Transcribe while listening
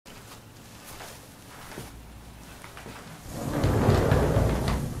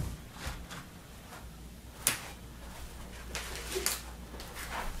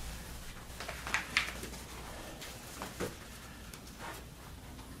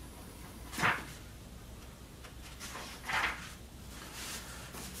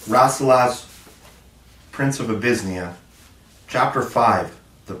Rasselas, Prince of Abyssinia, Chapter 5,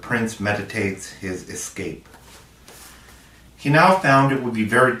 The Prince Meditates His Escape. He now found it would be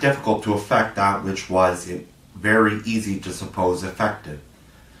very difficult to effect that which was very easy to suppose effected.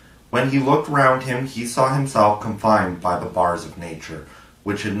 When he looked round him, he saw himself confined by the bars of nature,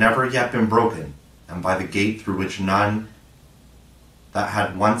 which had never yet been broken, and by the gate through which none that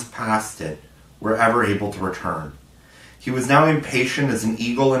had once passed it were ever able to return. He was now impatient as an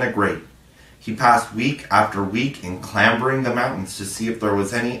eagle in a grate. He passed week after week in clambering the mountains to see if there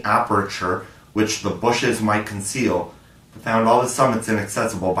was any aperture which the bushes might conceal, but found all the summits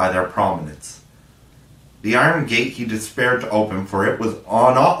inaccessible by their prominence. The iron gate he despaired to open, for it was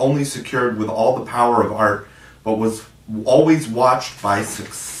not only secured with all the power of art, but was always watched by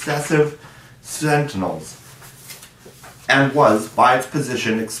successive sentinels, and was, by its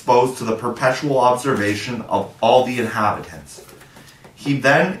position, exposed to the perpetual observation of all the inhabitants. He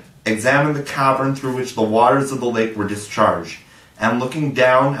then examined the cavern through which the waters of the lake were discharged, and looking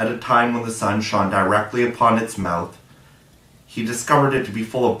down at a time when the sun shone directly upon its mouth, he discovered it to be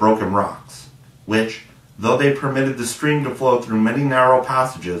full of broken rocks, which, though they permitted the stream to flow through many narrow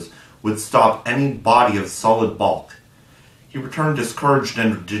passages, would stop any body of solid bulk. He returned discouraged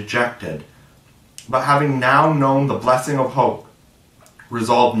and dejected, but having now known the blessing of hope,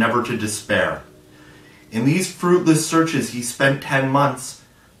 resolved never to despair. In these fruitless searches he spent 10 months.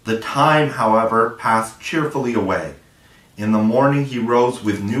 The time, however, passed cheerfully away. In the morning he rose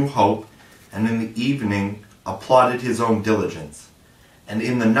with new hope, and in the evening applauded his own diligence, and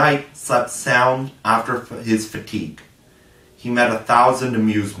in the night slept sound after his fatigue. He met 1,000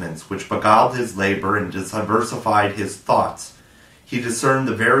 amusements, which beguiled his labor and diversified his thoughts. He discerned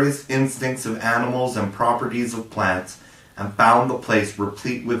the various instincts of animals and properties of plants, and found the place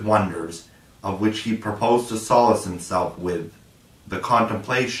replete with wonders, of which he proposed to solace himself with the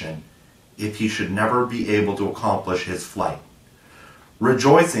contemplation, if he should never be able to accomplish his flight.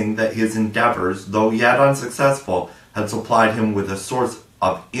 Rejoicing that his endeavors, though yet unsuccessful, had supplied him with a source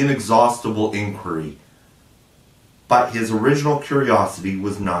of inexhaustible inquiry. But his original curiosity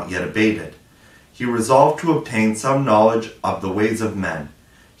was not yet abated. He resolved to obtain some knowledge of the ways of men.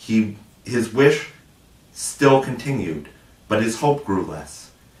 His wish still continued, but his hope grew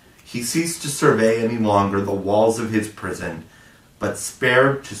less. He ceased to survey any longer the walls of his prison, but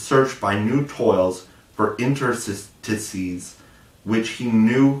spared to search by new toils for interstices which he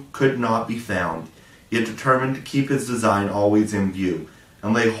knew could not be found, yet determined to keep his design always in view,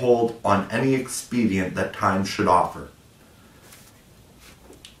 and lay hold on any expedient that time should offer.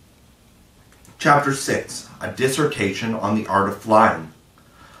 Chapter 6. A Dissertation on the Art of Flying.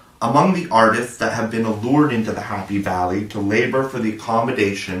 Among the artists that have been allured into the Happy Valley to labor for the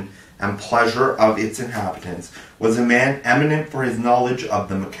accommodation and pleasure of its inhabitants was a man eminent for his knowledge of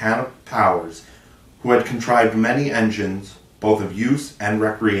the mechanical powers, who had contrived many engines, both of use and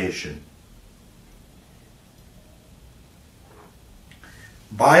recreation.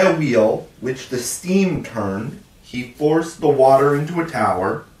 By a wheel which the steam turned, he forced the water into a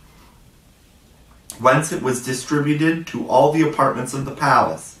tower, whence it was distributed to all the apartments of the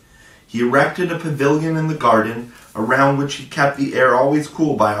palace. He erected a pavilion in the garden, around which he kept the air always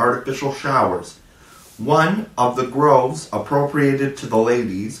cool by artificial showers. One of the groves appropriated to the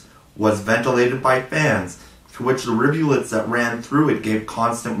ladies was ventilated by fans, to which the rivulets that ran through it gave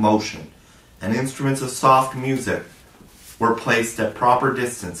constant motion, and instruments of soft music were placed at proper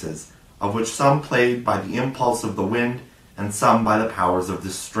distances, of which some played by the impulse of the wind, and some by the powers of the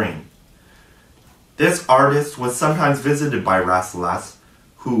stream. This artist was sometimes visited by Rasselas,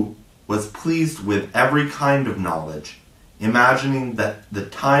 who was pleased with every kind of knowledge, imagining that the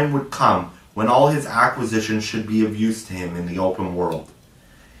time would come when all his acquisitions should be of use to him in the open world.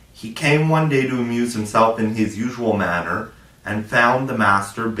 He came one day to amuse himself in his usual manner, and found the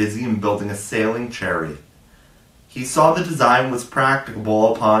master busy in building a sailing chariot. He saw the design was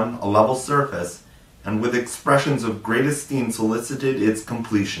practicable upon a level surface, and with expressions of great esteem solicited its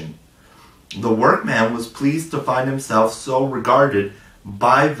completion. The workman was pleased to find himself so regarded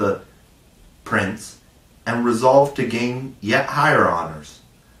by the prince, and resolved to gain yet higher honors.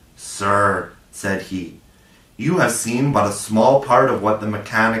 "Sir," said he, "you have seen but a small part of what the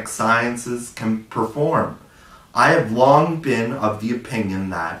mechanic sciences can perform. I have long been of the opinion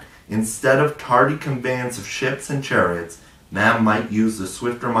that, instead of tardy conveyance of ships and chariots, man might use the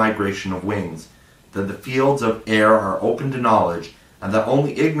swifter migration of wings, that the fields of air are open to knowledge, and that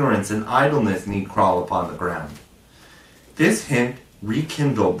only ignorance and idleness need crawl upon the ground." This hint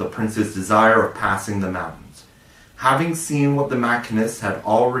rekindled the prince's desire of passing the mountains. Having seen what the machinist had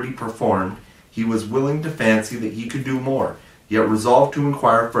already performed, he was willing to fancy that he could do more, yet resolved to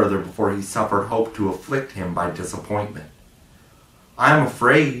inquire further before he suffered hope to afflict him by disappointment. "I am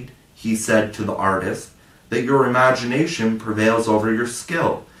afraid," he said to the artist, "that your imagination prevails over your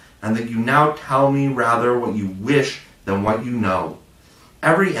skill, and that you now tell me rather what you wish than what you know.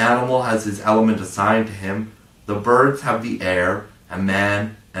 Every animal has his element assigned to him. The birds have the air, and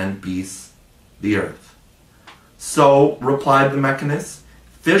man and beasts the earth." "So," replied the mechanist,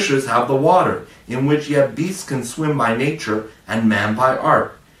 "fishes have the water, in which yet beasts can swim by nature, and man by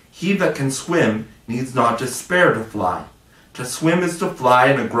art. He that can swim needs not despair to fly. To swim is to fly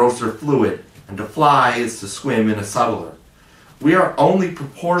in a grosser fluid, and to fly is to swim in a subtler. We are only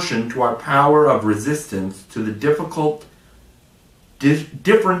proportioned to our power of resistance to the different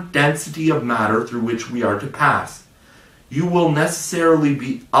density of matter through which we are to pass. You will necessarily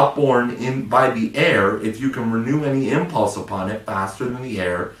be upborne by the air if you can renew any impulse upon it faster than the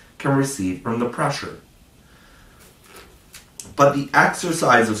air can recede from the pressure." "But the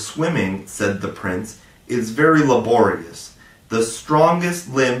exercise of swimming," said the prince, "is very laborious. The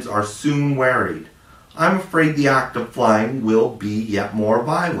strongest limbs are soon wearied. I am afraid the act of flying will be yet more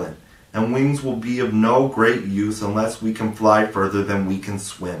violent, and wings will be of no great use unless we can fly further than we can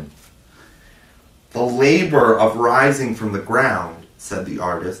swim." "The labor of rising from the ground," said the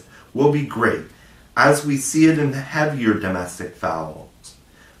artist, "will be great, as we see it in the heavier domestic fowls.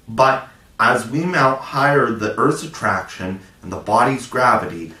 But as we mount higher, the earth's attraction and the body's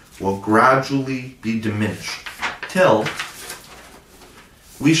gravity will gradually be diminished, till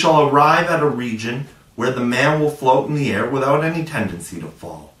we shall arrive at a region where the man will float in the air without any tendency to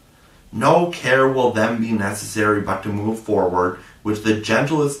fall. No care will then be necessary but to move forward, which the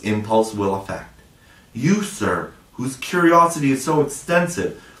gentlest impulse will effect. You, sir, whose curiosity is so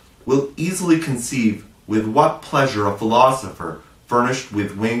extensive, will easily conceive with what pleasure a philosopher, furnished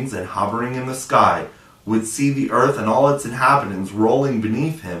with wings and hovering in the sky, would see the earth and all its inhabitants rolling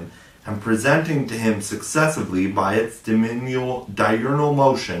beneath him, and presenting to him successively by its diurnal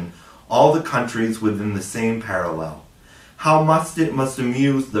motion all the countries within the same parallel. How it must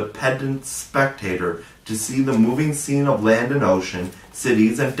amuse the pedant spectator to see the moving scene of land and ocean,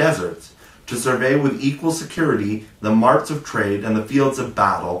 cities and deserts, to survey with equal security the marts of trade and the fields of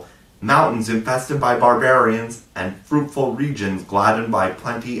battle, mountains infested by barbarians, and fruitful regions gladdened by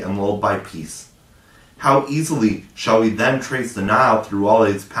plenty and lulled by peace. How easily shall we then trace the Nile through all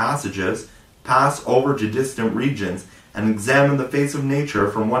its passages, pass over to distant regions, and examine the face of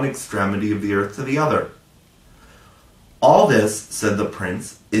nature from one extremity of the earth to the other." "All this," said the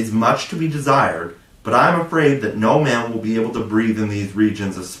prince, "is much to be desired, but I am afraid that no man will be able to breathe in these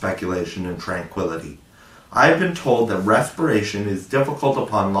regions of speculation and tranquility. I have been told that respiration is difficult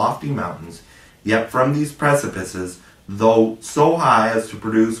upon lofty mountains, yet from these precipices, though so high as to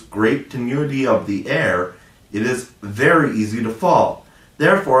produce great tenuity of the air, it is very easy to fall.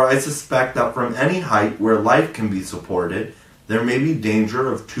 Therefore I suspect that from any height where life can be supported, there may be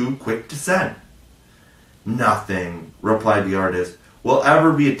danger of too quick descent." "Nothing," replied the artist, "will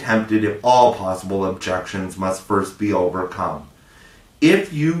ever be attempted if all possible objections must first be overcome.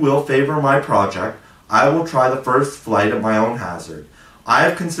 If you will favor my project, I will try the first flight at my own hazard. I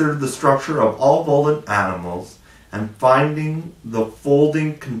have considered the structure of all volant animals, and finding the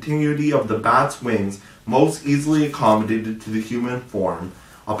folding continuity of the bat's wings most easily accommodated to the human form,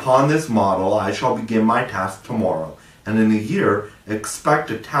 upon this model I shall begin my task tomorrow, and in a year expect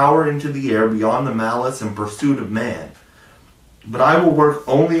to tower into the air beyond the malice and pursuit of man. But I will work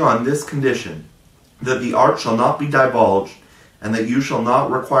only on this condition, that the art shall not be divulged, and that you shall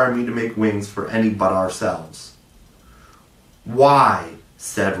not require me to make wings for any but ourselves." "Why,"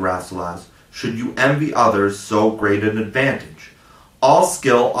 said Rasselas, "should you envy others so great an advantage? All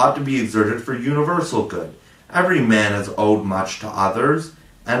skill ought to be exerted for universal good. Every man has owed much to others,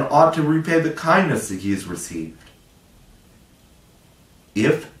 and ought to repay the kindness that he has received."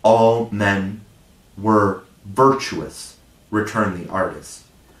 "If all men were virtuous," returned the artist,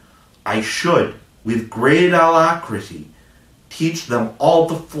 "I should, with great alacrity, teach them all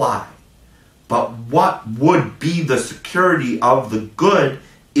to fly. But what would be the security of the good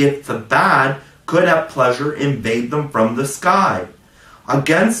if the bad could at pleasure invade them from the sky?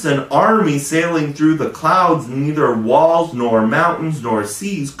 Against an army sailing through the clouds, neither walls nor mountains nor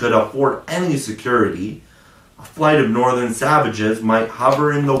seas could afford any security. A flight of northern savages might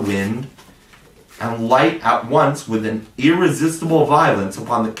hover in the wind and light at once with an irresistible violence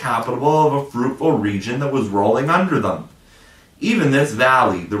upon the capital of a fruitful region that was rolling under them. Even this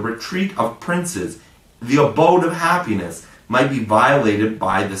valley, the retreat of princes, the abode of happiness, might be violated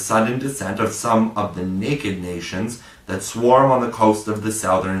by the sudden descent of some of the naked nations that swarm on the coast of the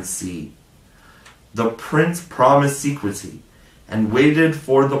southern sea." The prince promised secrecy. and waited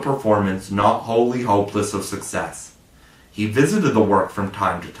for the performance, not wholly hopeless of success. He visited the work from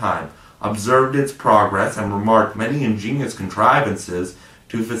time to time, observed its progress, and remarked many ingenious contrivances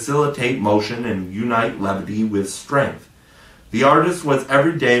to facilitate motion and unite levity with strength. The artist was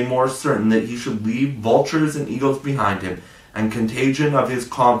every day more certain that he should leave vultures and eagles behind him, and contagion of his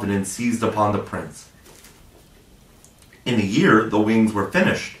confidence seized upon the prince. In a year the wings were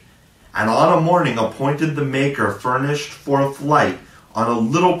finished, and on a morning appointed the maker furnished for flight on a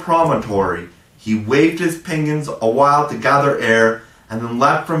little promontory. He waved his pinions awhile to gather air, and then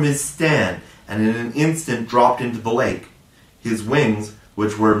leapt from his stand, and in an instant dropped into the lake. His wings,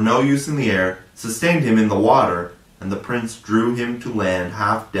 which were of no use in the air, sustained him in the water, and the prince drew him to land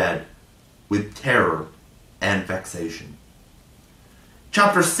half dead, with terror and vexation.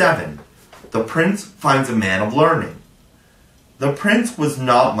 Chapter 7. The prince finds a man of learning. The prince was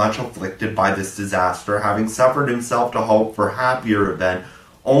not much afflicted by this disaster, having suffered himself to hope for happier event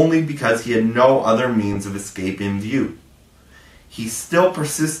only because he had no other means of escape in view. He still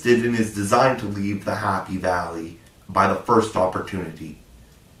persisted in his design to leave the happy valley by the first opportunity.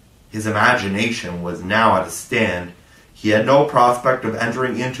 His imagination was now at a stand. He had no prospect of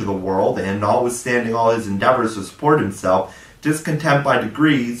entering into the world, and notwithstanding all his endeavors to support himself, discontent by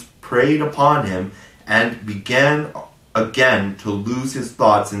degrees preyed upon him, and began again to lose his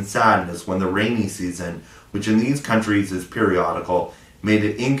thoughts in sadness when the rainy season, which in these countries is periodical, made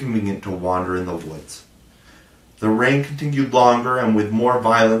it inconvenient to wander in the woods. The rain continued longer and with more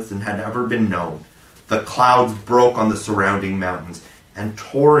violence than had ever been known. The clouds broke on the surrounding mountains, and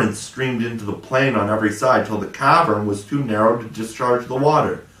torrents streamed into the plain on every side till the cavern was too narrow to discharge the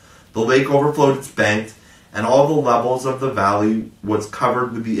water. The lake overflowed its banks, and all the levels of the valley was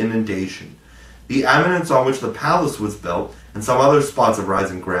covered with the inundation. The eminence on which the palace was built, and some other spots of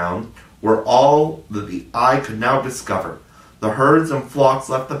rising ground, were all that the eye could now discover. The herds and flocks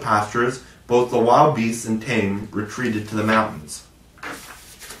left the pastures, both the wild beasts and tame retreated to the mountains.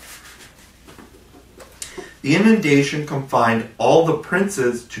 The inundation confined all the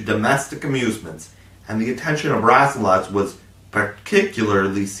princes to domestic amusements, and the attention of Rasselas was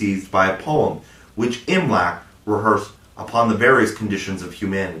particularly seized by a poem which Imlac rehearsed upon the various conditions of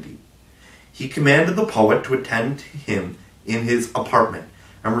humanity. He commanded the poet to attend him in his apartment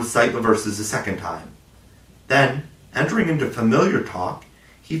and recite the verses a second time. Then, entering into familiar talk,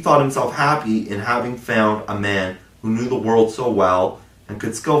 he thought himself happy in having found a man who knew the world so well and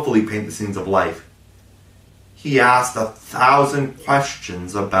could skillfully paint the scenes of life. He asked 1,000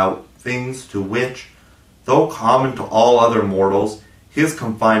 questions about things to which, though common to all other mortals, his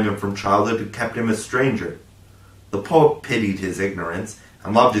confinement from childhood had kept him a stranger. The poet pitied his ignorance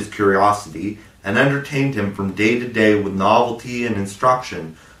and loved his curiosity, and entertained him from day to day with novelty and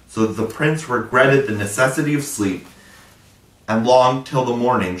instruction, so that the prince regretted the necessity of sleep, and longed till the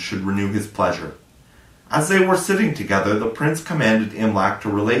morning should renew his pleasure. As they were sitting together, the prince commanded Imlac to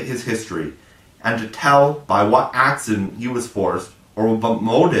relate his history, and to tell by what accident he was forced, or what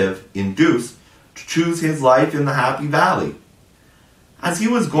motive induced, to choose his life in the Happy Valley. As he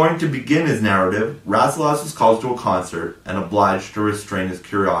was going to begin his narrative, Rasselas was called to a concert and obliged to restrain his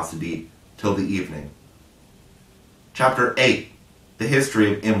curiosity till the evening. Chapter 8. The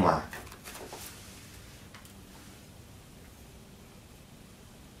History of Imlac.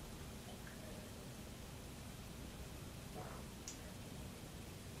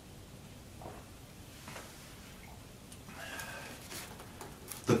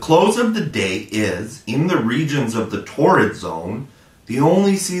 The close of the day is, in the regions of the torrid zone, the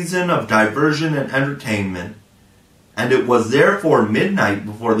only season of diversion and entertainment, and it was therefore midnight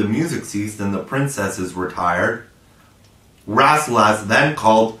before the music ceased and the princesses retired. Rasselas then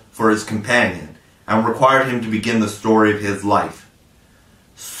called for his companion, and required him to begin the story of his life.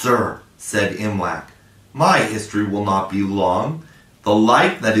 "Sir," said Imlac, "my history will not be long. The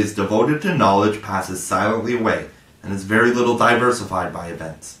life that is devoted to knowledge passes silently away, and is very little diversified by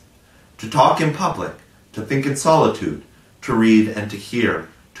events. To talk in public, to think in solitude, to read and to hear,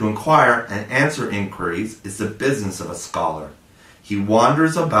 to inquire and answer inquiries is the business of a scholar. He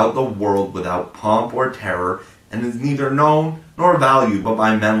wanders about the world without pomp or terror, and is neither known nor valued but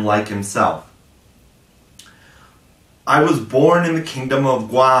by men like himself. I was born in the kingdom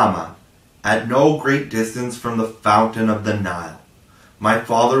of Guama, at no great distance from the fountain of the Nile. My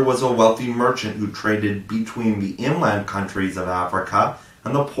father was a wealthy merchant who traded between the inland countries of Africa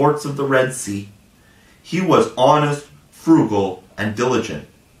and the ports of the Red Sea. He was honest, frugal, and diligent,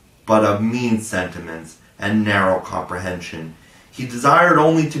 but of mean sentiments and narrow comprehension. He desired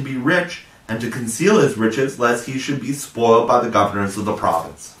only to be rich, and to conceal his riches lest he should be spoiled by the governors of the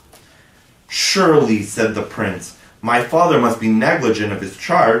province. Surely, said the prince, My father must be negligent of his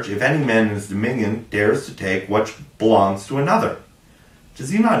charge if any man in his dominion dares to take what belongs to another. Does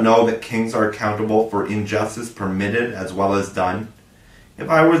he not know that kings are accountable for injustice permitted as well as done? If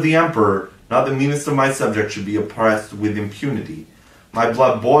I were the emperor, not the meanest of my subjects should be oppressed with impunity. My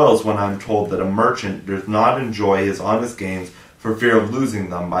blood boils when I am told that a merchant does not enjoy his honest gains for fear of losing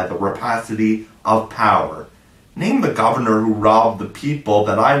them by the rapacity of power. Name the governor who robbed the people,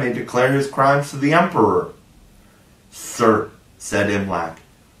 that I may declare his crimes to the emperor. Sir, said Imlac,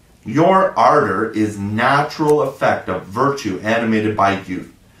 your ardor is natural effect of virtue animated by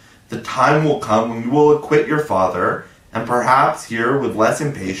youth. The time will come when you will acquit your father, and perhaps hear with less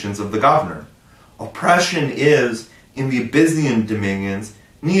impatience of the governor. Oppression is, in the Abyssinian dominions,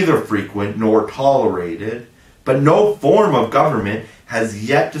 neither frequent nor tolerated, but no form of government has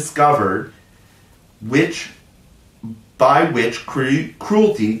yet discovered by which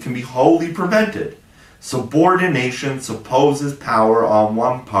cruelty can be wholly prevented. Subordination supposes power on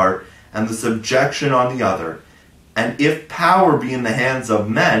one part and the subjection on the other, and if power be in the hands of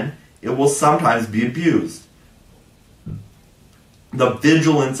men, it will sometimes be abused. The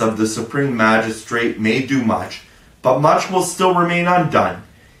vigilance of the supreme magistrate may do much, but much will still remain undone.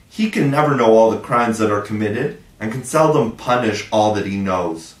 He can never know all the crimes that are committed, and can seldom punish all that he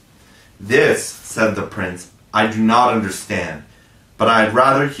knows. This, said the prince, I do not understand, but I had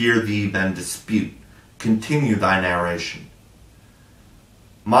rather hear thee than dispute. Continue thy narration.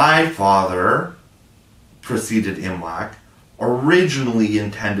 My father, proceeded Imlac, originally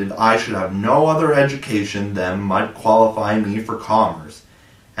intended I should have no other education than might qualify me for commerce,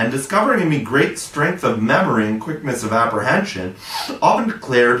 and discovering in me great strength of memory and quickness of apprehension, often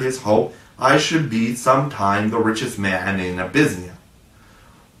declared his hope I should be some time the richest man in Abyssinia.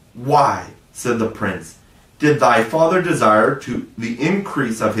 Why, said the prince, did thy father desire to the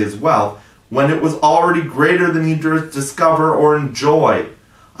increase of his wealth when it was already greater than he durst discover or enjoy?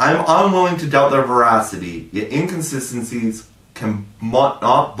 I am unwilling to doubt their veracity, yet inconsistencies can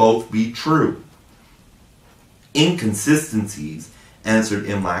not both be true. Inconsistencies, answered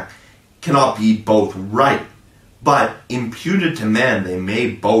Imlac, cannot be both right, but imputed to men they may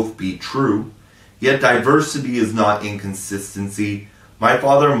both be true. Yet diversity is not inconsistency. My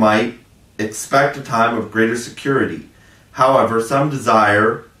father might expect a time of greater security. However, some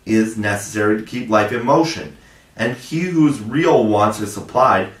desire is necessary to keep life in motion, and he whose real wants are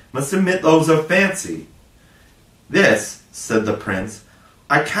supplied must admit those of fancy. This, said the prince,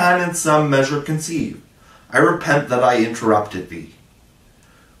 I can in some measure conceive. I repent that I interrupted thee.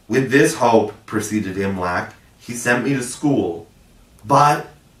 With this hope, proceeded Imlac, he sent me to school. But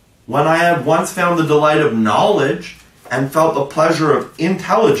when I had once found the delight of knowledge, and felt the pleasure of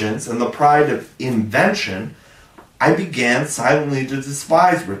intelligence and the pride of invention, I began silently to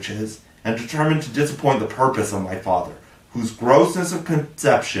despise riches, and determined to disappoint the purpose of my father, whose grossness of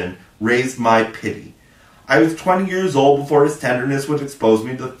conception raised my pity. I was 20 years old before his tenderness would expose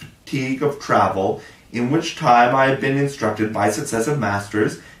me to the fatigue of travel, in which time I had been instructed by successive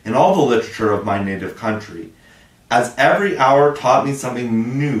masters in all the literature of my native country. As every hour taught me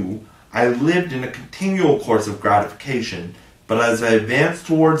something new, I lived in a continual course of gratification, but as I advanced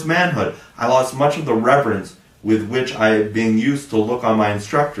towards manhood, I lost much of the reverence with which I had been used to look on my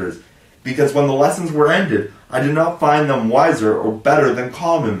instructors, because when the lessons were ended, I did not find them wiser or better than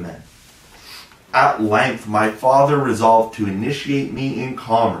common men. At length my father resolved to initiate me in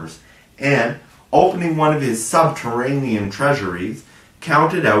commerce, and, opening one of his subterranean treasuries,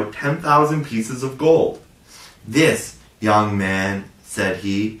 counted out 10,000 pieces of gold. This, young man, said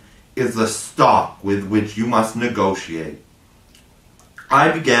he, is the stock with which you must negotiate.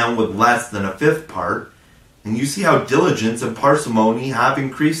 I began with less than a fifth part, and you see how diligence and parsimony have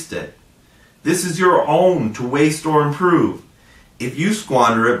increased it. This is your own to waste or improve. If you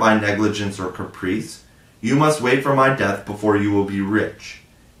squander it by negligence or caprice, you must wait for my death before you will be rich.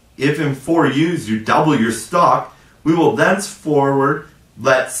 If in 4 years you double your stock, we will thenceforward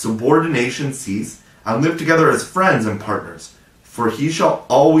let subordination cease, and live together as friends and partners, for he shall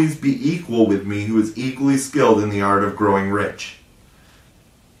always be equal with me who is equally skilled in the art of growing rich.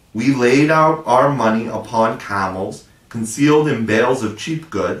 We laid out our money upon camels, concealed in bales of cheap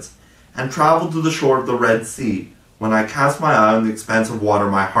goods, and traveled to the shore of the Red Sea. When I cast my eye on the expanse of water,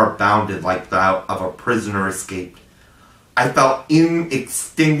 my heart bounded like that of a prisoner escaped. I felt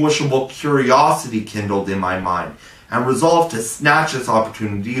inextinguishable curiosity kindled in my mind, and resolved to snatch this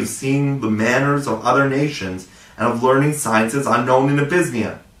opportunity of seeing the manners of other nations and of learning sciences unknown in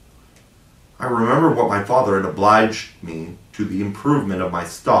Abyssinia. I remembered what my father had obliged me to the improvement of my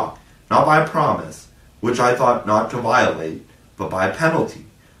stock, not by a promise, which I thought not to violate, but by a penalty,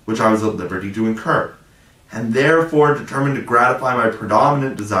 which I was at liberty to incur. and therefore determined to gratify my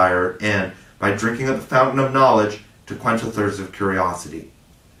predominant desire, and, by drinking at the fountain of knowledge, to quench the thirst of curiosity.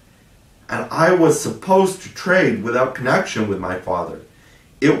 And I was supposed to trade without connection with my father.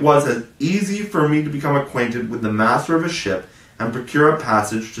 It was as easy for me to become acquainted with the master of a ship and procure a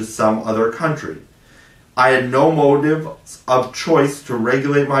passage to some other country. I had no motive of choice to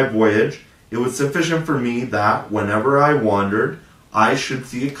regulate my voyage. It was sufficient for me that, whenever I wandered, I should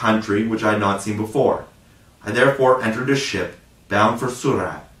see a country which I had not seen before. I therefore entered a ship bound for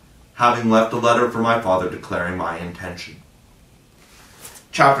Surat, having left a letter for my father declaring my intention.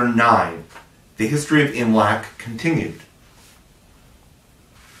 Chapter 9. The history of Imlac continued.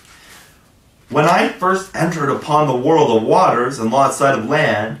 When I first entered upon the world of waters and lost sight of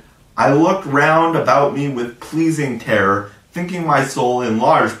land, I looked round about me with pleasing terror, thinking my soul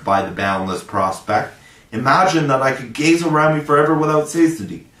enlarged by the boundless prospect, imagined that I could gaze around me forever without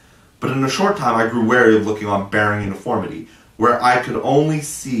satiety. But in a short time I grew weary of looking on barren uniformity, where I could only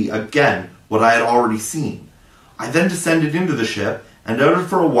see again what I had already seen. I then descended into the ship, and doubted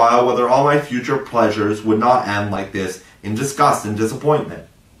for a while whether all my future pleasures would not end like this in disgust and disappointment.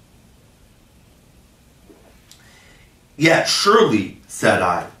 Yet surely, said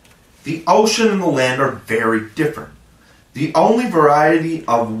I, the ocean and the land are very different. The only variety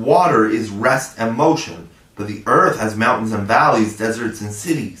of water is rest and motion, but the earth has mountains and valleys, deserts and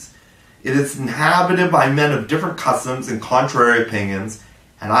cities. It is inhabited by men of different customs and contrary opinions,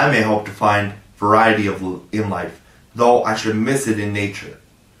 and I may hope to find variety in life, though I should miss it in nature.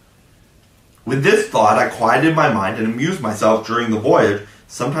 With this thought I quieted my mind and amused myself during the voyage,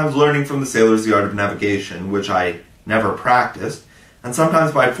 sometimes learning from the sailors the art of navigation, which I never practiced, and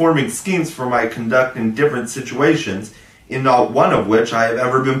sometimes by forming schemes for my conduct in different situations, in not one of which I have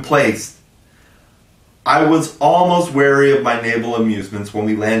ever been placed. I was almost weary of my naval amusements when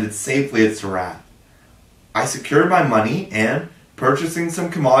we landed safely at Surat. I secured my money and, purchasing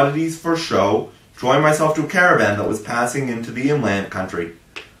some commodities for show, joined myself to a caravan that was passing into the inland country.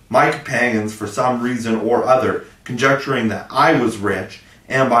 My companions, for some reason or other, conjecturing that I was rich,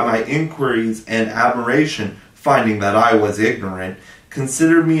 and by my inquiries and admiration finding that I was ignorant,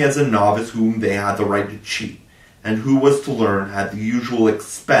 considered me as a novice whom they had the right to cheat, and who was to learn at the usual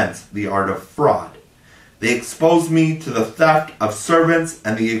expense the art of fraud. They exposed me to the theft of servants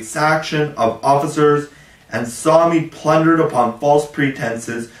and the exaction of officers, and saw me plundered upon false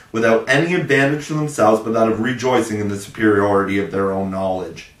pretenses without any advantage to themselves but that of rejoicing in the superiority of their own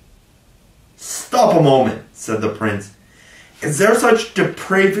knowledge. Stop a moment, said the prince. Is there such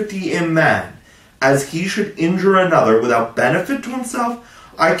depravity in man as he should injure another without benefit to himself?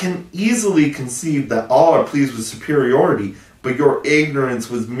 I can easily conceive that all are pleased with superiority, but your ignorance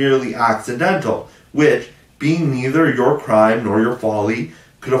was merely accidental, which, being neither your crime nor your folly,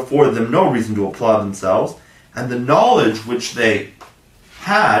 could afford them no reason to applaud themselves, and the knowledge which they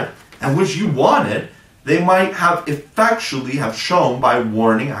had, and which you wanted, they might have effectually have shown by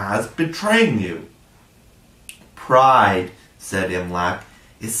warning as betraying you. Pride, said Imlac,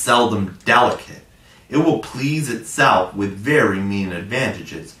 is seldom delicate. It will please itself with very mean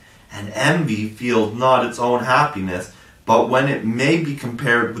advantages, and envy feels not its own happiness, but when it may be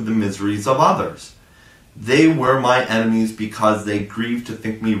compared with the miseries of others. They were my enemies because they grieved to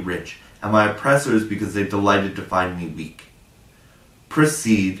think me rich, and my oppressors because they delighted to find me weak.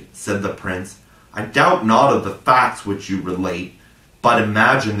 Proceed, said the prince. I doubt not of the facts which you relate, but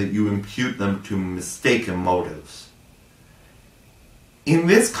imagine that you impute them to mistaken motives. In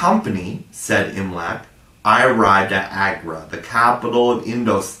this company, said Imlac, I arrived at Agra, the capital of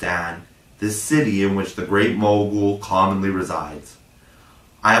Indostan, the city in which the great Mogul commonly resides.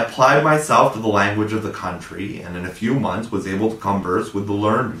 I applied myself to the language of the country, and in a few months was able to converse with the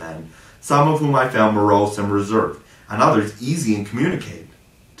learned men, some of whom I found morose and reserved, and others easy and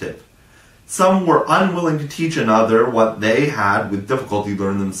communicative. Some were unwilling to teach another what they had with difficulty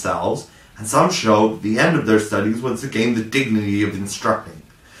learned themselves, and some showed that the end of their studies was to gain the dignity of instructing.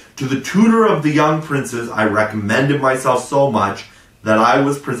 To the tutor of the young princes I recommended myself so much that I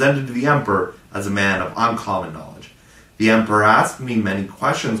was presented to the emperor as a man of uncommon knowledge. The emperor asked me many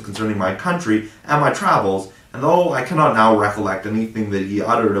questions concerning my country and my travels, and though I cannot now recollect anything that he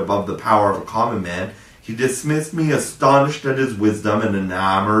uttered above the power of a common man, he dismissed me astonished at his wisdom and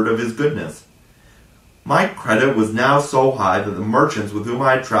enamored of his goodness. My credit was now so high that the merchants with whom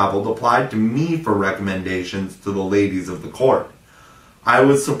I had traveled applied to me for recommendations to the ladies of the court. I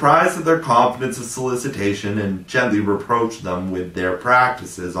was surprised at their confidence of solicitation, and gently reproached them with their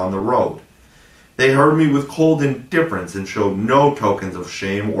practices on the road. They heard me with cold indifference, and showed no tokens of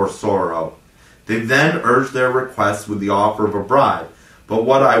shame or sorrow. They then urged their requests with the offer of a bribe, but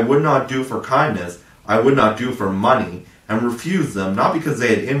what I would not do for kindness, I would not do for money, and refused them, not because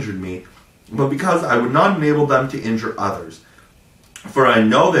they had injured me, but because I would not enable them to injure others. For I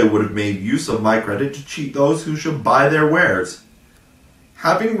know they would have made use of my credit to cheat those who should buy their wares.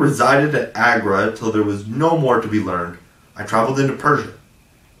 Having resided at Agra till there was no more to be learned, I traveled into Persia,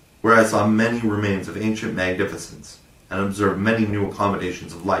 where I saw many remains of ancient magnificence, and observed many new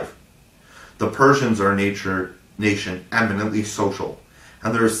accommodations of life. The Persians are a nation eminently social,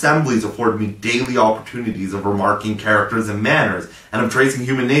 and their assemblies afford me daily opportunities of remarking characters and manners, and of tracing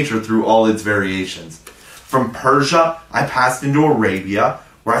human nature through all its variations. From Persia, I passed into Arabia,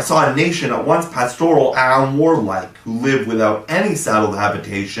 where I saw a nation at once pastoral and warlike, who live without any settled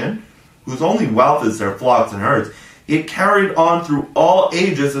habitation, whose only wealth is their flocks and herds, yet carried on through all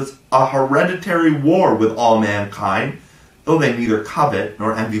ages as a hereditary war with all mankind, though they neither covet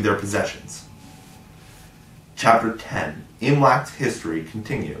nor envy their possessions. Chapter 10. Imlac's History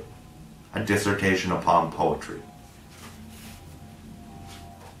Continued. A dissertation upon poetry.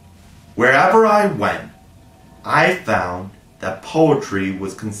 Wherever I went, I found that poetry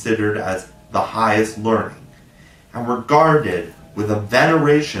was considered as the highest learning, and regarded with a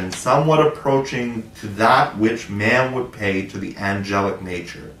veneration somewhat approaching to that which man would pay to the angelic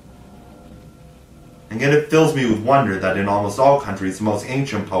nature. And yet it fills me with wonder that in almost all countries the most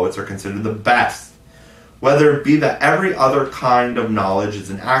ancient poets are considered the best, whether it be that every other kind of knowledge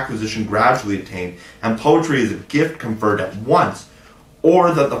is an acquisition gradually attained, and poetry is a gift conferred at once,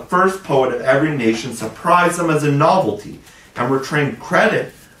 or that the first poet of every nation surprised them as a novelty, and retained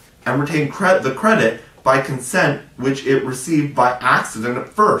the credit by consent which it received by accident at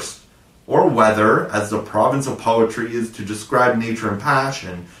first, or whether, as the province of poetry is to describe nature and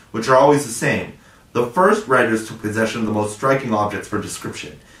passion, which are always the same, the first writers took possession of the most striking objects for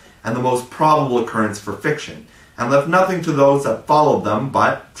description, and the most probable occurrence for fiction, and left nothing to those that followed them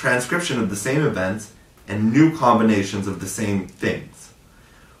but transcription of the same events and new combinations of the same things.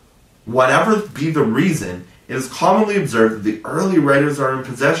 Whatever be the reason, it is commonly observed that the early writers are in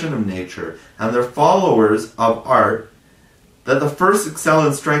possession of nature, and their followers of art, that the first excel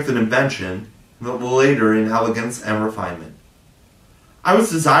in strength and invention, and the later in elegance and refinement. I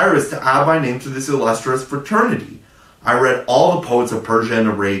was desirous to add my name to this illustrious fraternity. I read all the poets of Persia and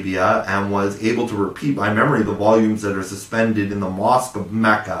Arabia, and was able to repeat by memory the volumes that are suspended in the mosque of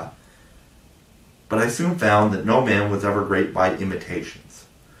Mecca. But I soon found that no man was ever great by imitations.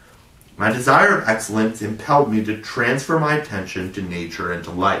 My desire of excellence impelled me to transfer my attention to nature and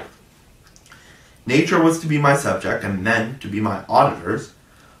to life. Nature was to be my subject, and men to be my auditors.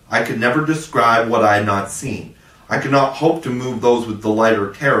 I could never describe what I had not seen. I could not hope to move those with delight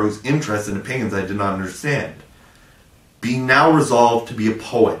or terror whose interests and opinions I did not understand. Being now resolved to be a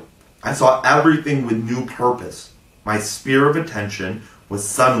poet, I saw everything with new purpose. My sphere of attention was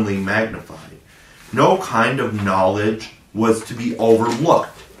suddenly magnified. No kind of knowledge was to be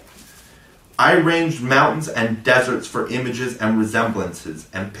overlooked. I arranged mountains and deserts for images and resemblances,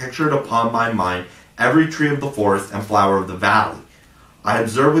 and pictured upon my mind every tree of the forest and flower of the valley. I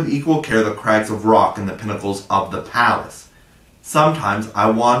observed with equal care the crags of rock and the pinnacles of the palace. Sometimes I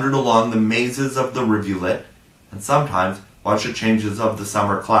wandered along the mazes of the rivulet, and sometimes watched the changes of the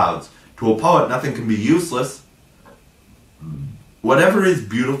summer clouds. To a poet, nothing can be useless. Whatever is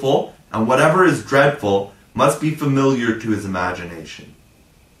beautiful and whatever is dreadful must be familiar to his imagination.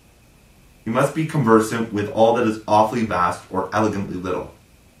 He must be conversant with all that is awfully vast or elegantly little.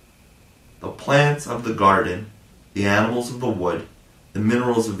 The plants of the garden, the animals of the wood, the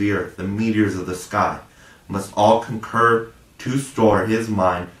minerals of the earth, the meteors of the sky, must all concur to store his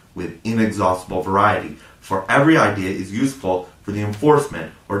mind with inexhaustible variety, for every idea is useful for the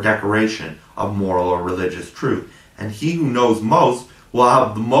enforcement or decoration of moral or religious truth, and he who knows most will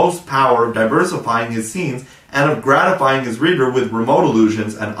have the most power of diversifying his scenes and of gratifying his reader with remote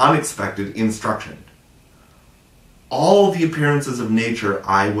allusions and unexpected instruction. All the appearances of nature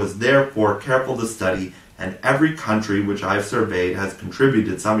I was therefore careful to study, and every country which I have surveyed has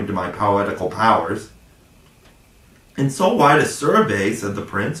contributed something to my poetical powers. In so wide a survey, said the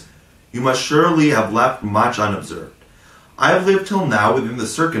prince, you must surely have left much unobserved. I have lived till now within the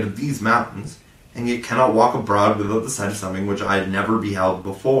circuit of these mountains, and yet cannot walk abroad without the sight of something which I had never beheld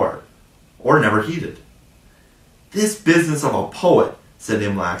before, or never heeded. This business of a poet, said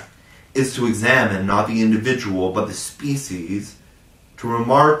Imlac, is to examine not the individual but the species, to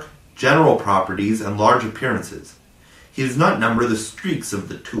remark general properties and large appearances. He does not number the streaks of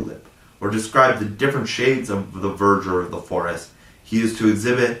the tulip, or describe the different shades of the verdure of the forest. He is to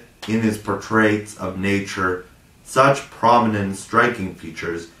exhibit in his portraits of nature such prominent and striking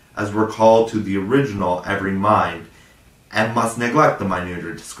features as recall to the original every mind, and must neglect the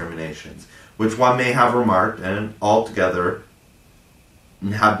minuter discriminations, which one may have remarked and altogether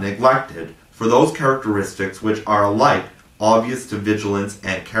have neglected, for those characteristics which are alike obvious to vigilance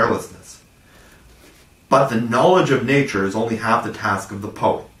and carelessness. But the knowledge of nature is only half the task of the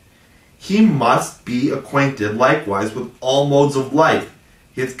poet. He must be acquainted likewise with all modes of life.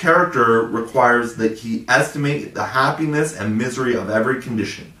 His character requires that he estimate the happiness and misery of every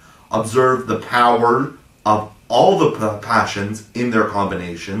condition, observe the power of all the passions in their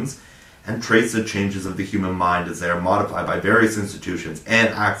combinations, and trace the changes of the human mind as they are modified by various institutions and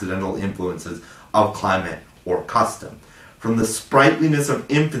accidental influences of climate or custom. From the sprightliness of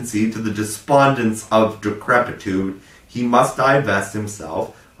infancy to the despondence of decrepitude, he must divest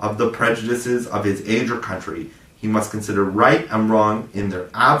himself of the prejudices of his age or country. He must consider right and wrong in their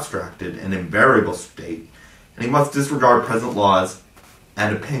abstracted and invariable state, and he must disregard present laws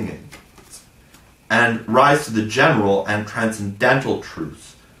and opinions, and rise to the general and transcendental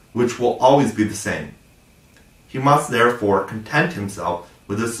truths, which will always be the same. He must therefore content himself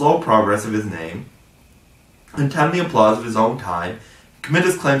with the slow progress of his name, contemn the applause of his own time, commit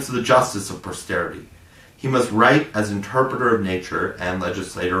his claims to the justice of posterity. He must write as interpreter of nature and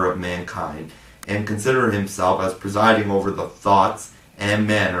legislator of mankind, and consider himself as presiding over the thoughts and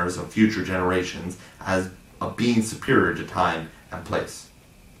manners of future generations, as a being superior to time and place.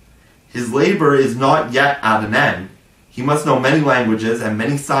 His labor is not yet at an end. He must know many languages and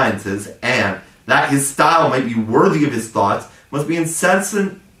many sciences, and, that his style might be worthy of his thoughts, must be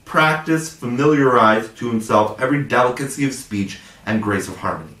incessant practice familiarize to himself every delicacy of speech and grace of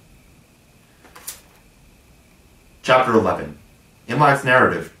harmony. Chapter 11. Imlac's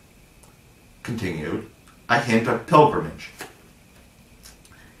narrative continued, a hint of pilgrimage.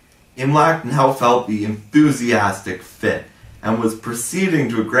 Imlac now felt the enthusiastic fit, and was proceeding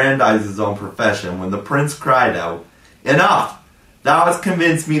to aggrandize his own profession when the prince cried out, "Enough! Thou hast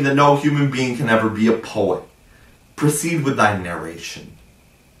convinced me that no human being can ever be a poet. Proceed with thy narration."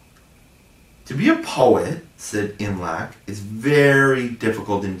 "To be a poet," said Imlac, "is very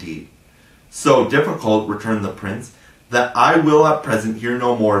difficult indeed." "So difficult," returned the prince, "that I will at present hear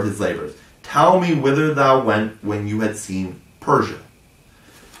no more of his labors. Tell me whither thou went when you had seen Persia."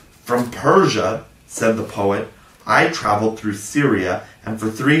 "From Persia," said the poet, "I traveled through Syria, and for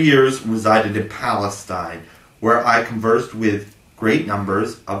 3 years resided in Palestine, where I conversed with great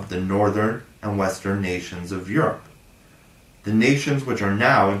numbers of the northern and western nations of Europe, the nations which are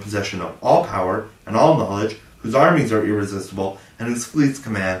now in possession of all power and all knowledge, whose armies are irresistible, and whose fleets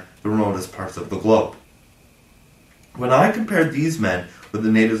command the remotest parts of the globe. When I compared these men with the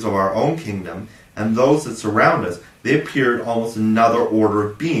natives of our own kingdom and those that surround us, they appeared almost another order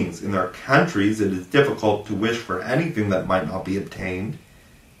of beings. In their countries it is difficult to wish for anything that might not be obtained.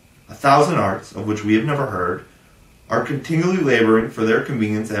 1,000 arts, of which we have never heard, are continually laboring for their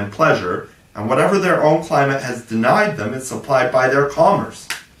convenience and pleasure, and whatever their own climate has denied them is supplied by their commerce."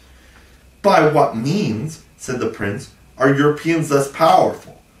 "By what means," said the prince, "are Europeans thus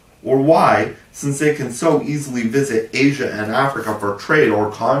powerful? Or why, since they can so easily visit Asia and Africa for trade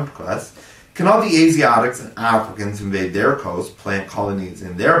or conquest, cannot the Asiatics and Africans invade their coasts, plant colonies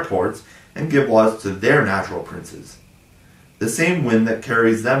in their ports, and give laws to their natural princes? The same wind that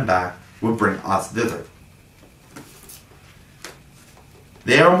carries them back would bring us thither."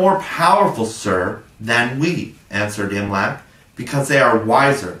 "They are more powerful, sir, than we," answered Imlac, "because they are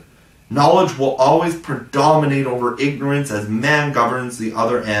wiser. Knowledge will always predominate over ignorance as man governs the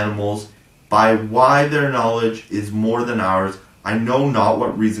other animals. By why their knowledge is more than ours, I know not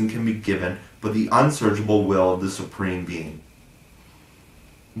what reason can be given but the unsearchable will of the Supreme Being."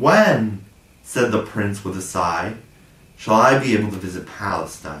 "When," said the prince with a sigh, "shall I be able to visit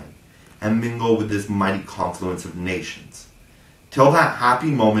Palestine, and mingle with this mighty confluence of nations? Till that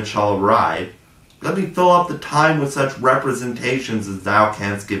happy moment shall arrive, let me fill up the time with such representations as thou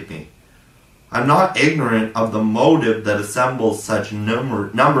canst give me. I am not ignorant of the motive that assembles such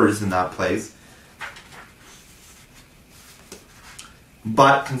numbers in that place,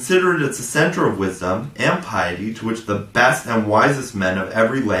 but consider it as a center of wisdom and piety to which the best and wisest men of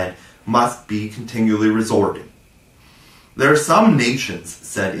every land must be continually resorting." "There are some nations,"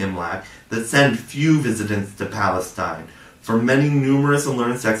 said Imlac, "that send few visitants to Palestine, for many numerous and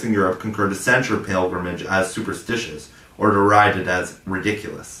learned sects in Europe concur to censure pilgrimage as superstitious, or deride it as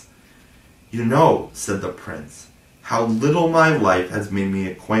ridiculous." "You know," said the prince, "how little my life has made me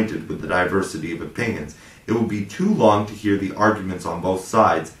acquainted with the diversity of opinions. It will be too long to hear the arguments on both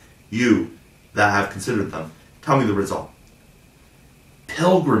sides. You, that have considered them, tell me the result."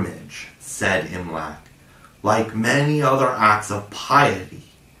 "Pilgrimage," said Imlac, "like many other acts of piety,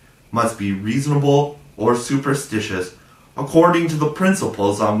 must be reasonable or superstitious, according to the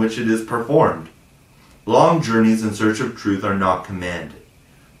principles on which it is performed. Long journeys in search of truth are not commanded.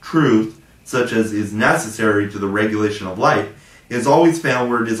 Truth, such as is necessary to the regulation of life, is always found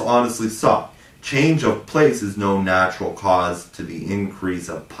where it is honestly sought. Change of place is no natural cause to the increase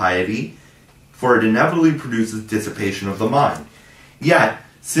of piety, for it inevitably produces dissipation of the mind. Yet,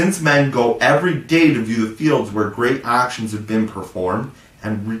 since men go every day to view the fields where great actions have been performed,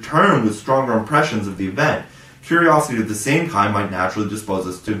 and return with stronger impressions of the event, curiosity of the same kind might naturally dispose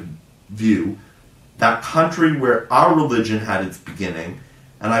us to view that country where our religion had its beginning,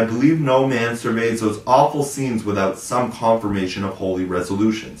 and I believe no man surveys those awful scenes without some confirmation of holy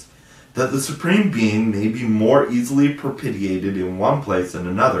resolutions. That the Supreme Being may be more easily propitiated in one place than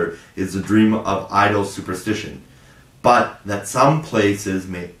another is the dream of idle superstition, but that some places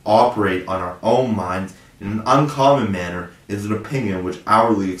may operate on our own minds in an uncommon manner is an opinion which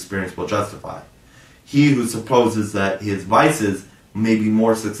hourly experience will justify. He who supposes that his vices may be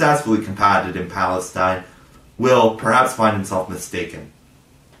more successfully combated in Palestine will perhaps find himself mistaken.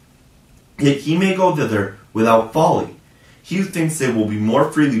 Yet he may go thither without folly. He who thinks they will be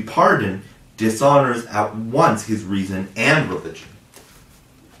more freely pardoned dishonors at once his reason and religion.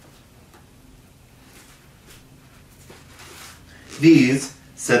 These,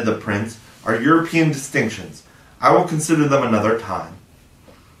 said the prince, are European distinctions. I will consider them another time.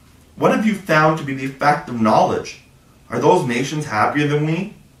 What have you found to be the effect of knowledge? Are those nations happier than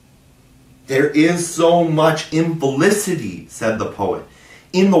we? There is so much infelicity, said the poet,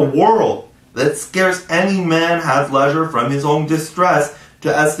 in the world that scarce any man has leisure from his own distress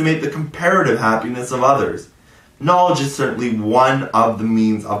to estimate the comparative happiness of others. Knowledge is certainly one of the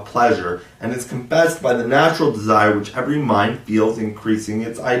means of pleasure, and is confessed by the natural desire which every mind feels increasing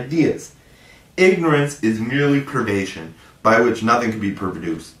its ideas. Ignorance is merely privation, by which nothing can be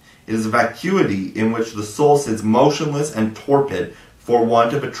produced. It is a vacuity in which the soul sits motionless and torpid for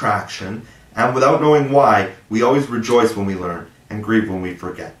want of attraction, and without knowing why, we always rejoice when we learn, and grieve when we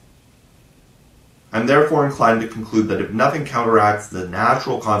forget. I am therefore inclined to conclude that if nothing counteracts the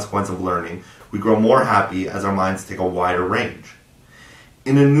natural consequence of learning, we grow more happy as our minds take a wider range.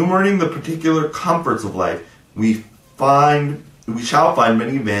 In enumerating the particular comforts of life, we shall find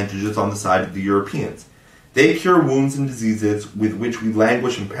many advantages on the side of the Europeans. They cure wounds and diseases with which we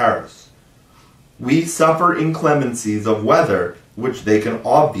languish in Paris. We suffer inclemencies of weather which they can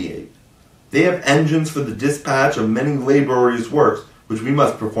obviate. They have engines for the dispatch of many laborious works which we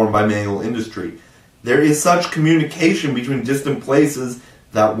must perform by manual industry. There is such communication between distant places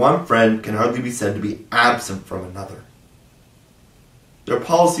that one friend can hardly be said to be absent from another. Their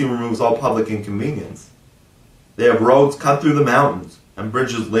policy removes all public inconvenience. They have roads cut through the mountains and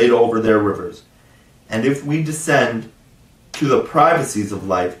bridges laid over their rivers. And if we descend to the privacies of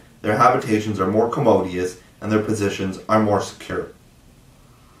life, their habitations are more commodious and their positions are more secure.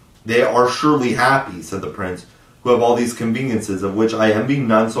 They are surely happy, said the prince, who have all these conveniences, of which I envy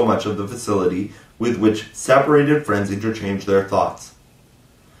none so much of the facility with which separated friends interchange their thoughts.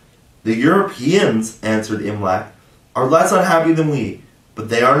 The Europeans, answered Imlac, are less unhappy than we, but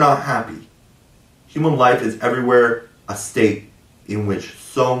they are not happy. Human life is everywhere a state in which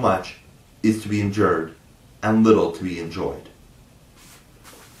so much is to be endured and little to be enjoyed.